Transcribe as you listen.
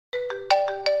All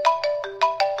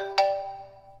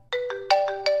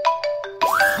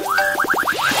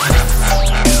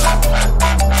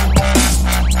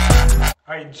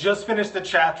right, you just finished the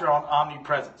chapter on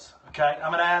omnipresence, okay?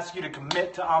 I'm going to ask you to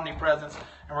commit to omnipresence,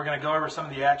 and we're going to go over some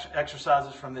of the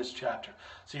exercises from this chapter.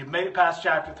 So you've made it past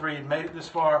chapter 3, you've made it this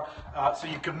far, so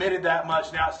you committed that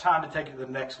much. Now it's time to take it to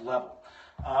the next level.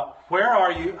 Where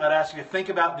are you? I'd ask you to think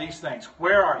about these things.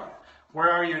 Where are you?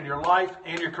 Where are you in your life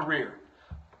and your career?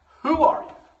 Who are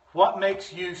you? What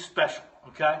makes you special,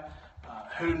 okay?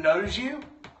 Who knows you?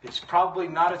 It's probably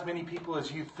not as many people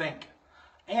as you think.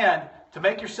 And to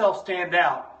make yourself stand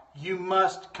out, you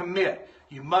must commit.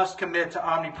 You must commit to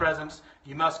omnipresence.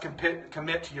 You must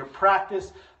commit to your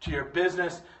practice, to your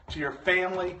business, to your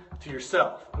family, to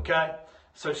yourself, okay?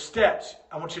 So steps,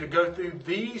 I want you to go through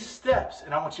these steps,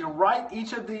 and I want you to write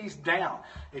each of these down.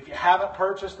 If you haven't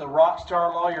purchased the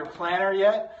Rockstar Lawyer Planner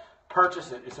yet,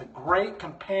 purchase it. It's a great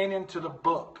companion to the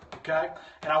book, okay?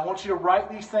 And I want you to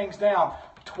write these things down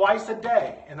twice a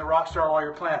day in the Rockstar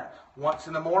Lawyer Planner. Once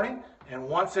in the morning and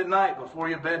once at night before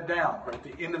you bed down, or at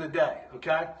the end of the day,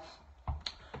 okay?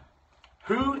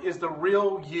 Who is the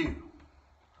real you?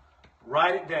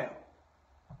 Write it down.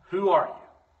 Who are you?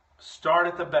 Start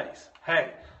at the base.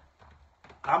 Hey,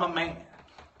 I'm a man.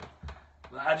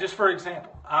 Just for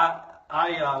example, I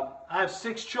have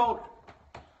 6 children.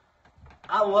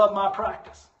 I love my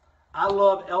practice. I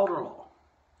love elder law.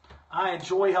 I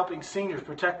enjoy helping seniors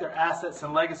protect their assets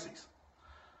and legacies.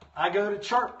 I go to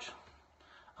church.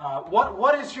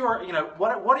 What is your,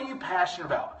 what are you passionate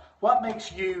about? What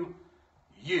makes you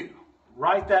you?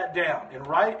 Write that down, and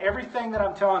write everything that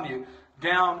I'm telling you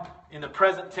down in the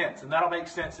present tense, and that'll make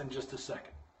sense in just a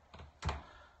second.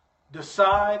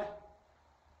 Decide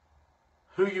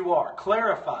who you are.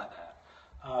 Clarify that.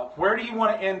 Where do you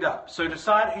want to end up? So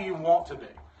decide who you want to be.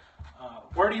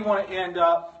 Where do you want to end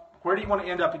up? Where do you want to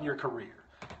end up in your career?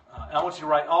 I want you to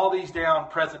write all these down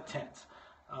present tense.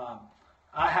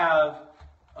 I have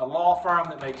a law firm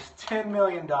that makes $10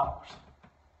 million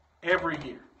every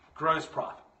year, gross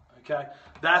profit. Okay,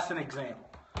 that's an example.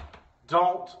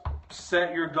 Don't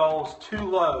set your goals too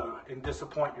low and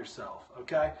disappoint yourself.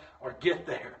 Okay, or get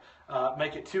there.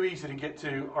 Make it too easy to get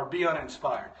to, or be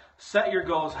uninspired. Set your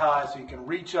goals high so you can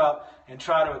reach up and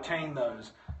try to attain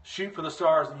those. Shoot for the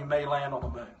stars, and you may land on the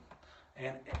moon.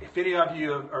 And if any of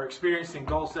you are experiencing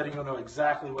goal setting, you'll know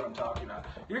exactly what I'm talking about.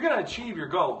 You're going to achieve your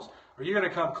goals, or you're going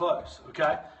to come close,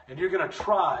 okay? And you're going to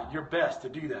try your best to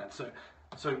do that.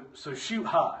 So shoot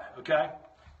high, okay?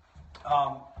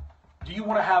 Do you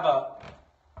want to have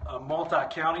a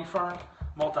multi-county firm,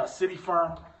 multi-city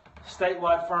firm,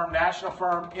 statewide firm, national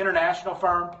firm, international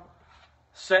firm?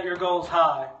 Set your goals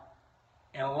high,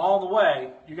 and along the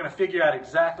way, you're going to figure out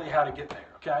exactly how to get there,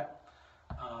 okay?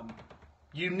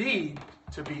 You need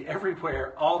to be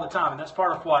everywhere all the time, and that's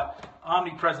part of what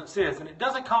omnipresence is, and it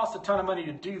doesn't cost a ton of money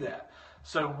to do that.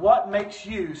 So what makes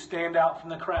you stand out from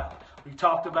the crowd? We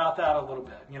talked about that a little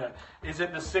bit. Is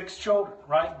it the 6 children,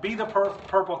 right? Be the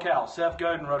purple cow. Seth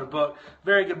Godin wrote a book,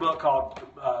 very good book called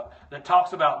that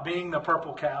talks about being the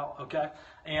purple cow. Okay,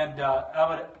 and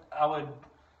I would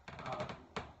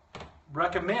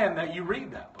recommend that you read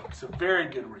that book. It's a very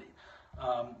good read.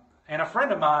 And a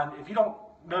friend of mine, if you don't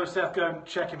know Seth Godin,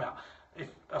 check him out. If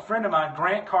a friend of mine,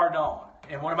 Grant Cardone,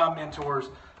 and one of my mentors.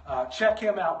 Check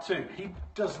him out too. He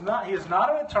is not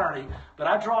an attorney, but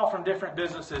I draw from different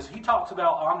businesses. He talks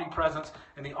about omnipresence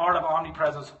and the art of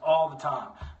omnipresence all the time,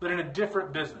 but in a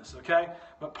different business, okay?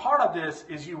 But part of this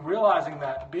is you realizing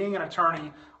that being an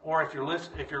attorney, or if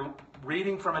you're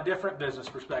reading from a different business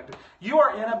perspective, you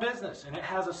are in a business and it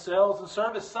has a sales and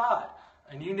service side,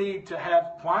 and you need to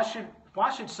have, why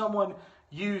should someone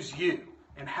use you,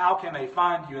 and how can they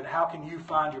find you, and how can you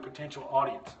find your potential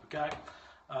audience, okay?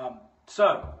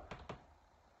 So,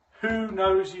 who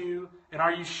knows you, and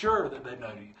are you sure that they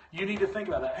know you? You need to think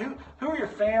about that. Who are your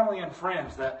family and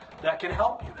friends that can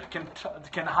help you,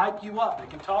 that can hype you up, that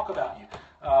can talk about you?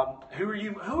 Who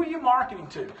are you marketing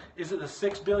to? Is it the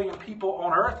 6 billion people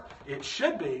on earth? It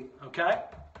should be, okay?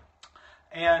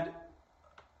 And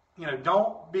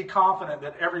don't be confident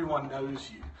that everyone knows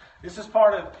you. This is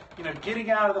part of, getting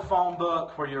out of the phone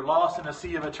book where you're lost in a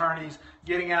sea of attorneys,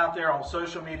 getting out there on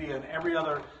social media and every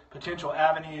other potential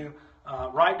avenue.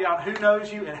 Write down who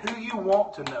knows you and who you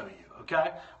want to know you,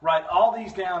 okay? Write all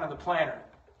these down in the planner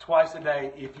twice a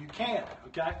day if you can,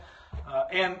 okay?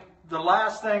 And the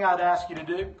last thing I'd ask you to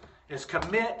do is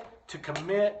commit,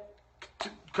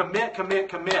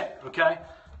 okay?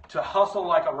 To hustle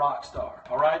like a rock star,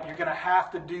 all right? You're going to have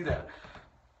to do that.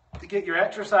 To get your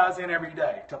exercise in every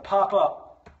day, to pop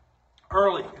up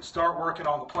early and start working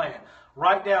on the plan.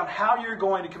 Write down how you're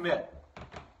going to commit.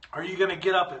 Are you going to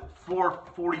get up at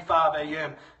 4:45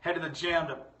 a.m., head to the gym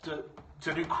to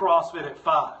do CrossFit at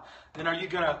 5? Then are you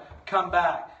going to come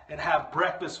back and have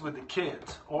breakfast with the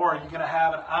kids? Or are you going to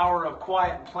have an hour of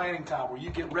quiet and planning time where you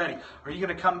get ready? Are you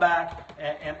going to come back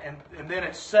and then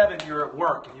at 7 you're at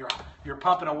work and you're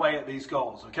pumping away at these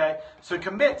goals, okay? So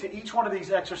commit to each one of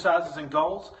these exercises and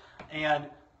goals and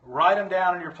write them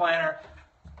down in your planner.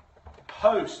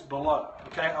 Post below,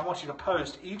 okay? I want you to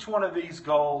post each one of these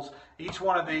goals, each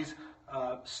one of these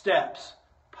steps.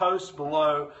 Post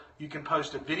below. You can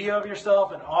post a video of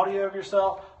yourself, an audio of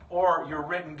yourself, or your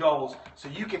written goals so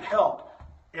you can help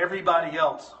everybody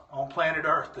else on planet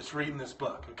Earth that's reading this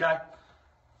book, okay?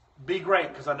 Be great,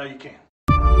 because I know you can.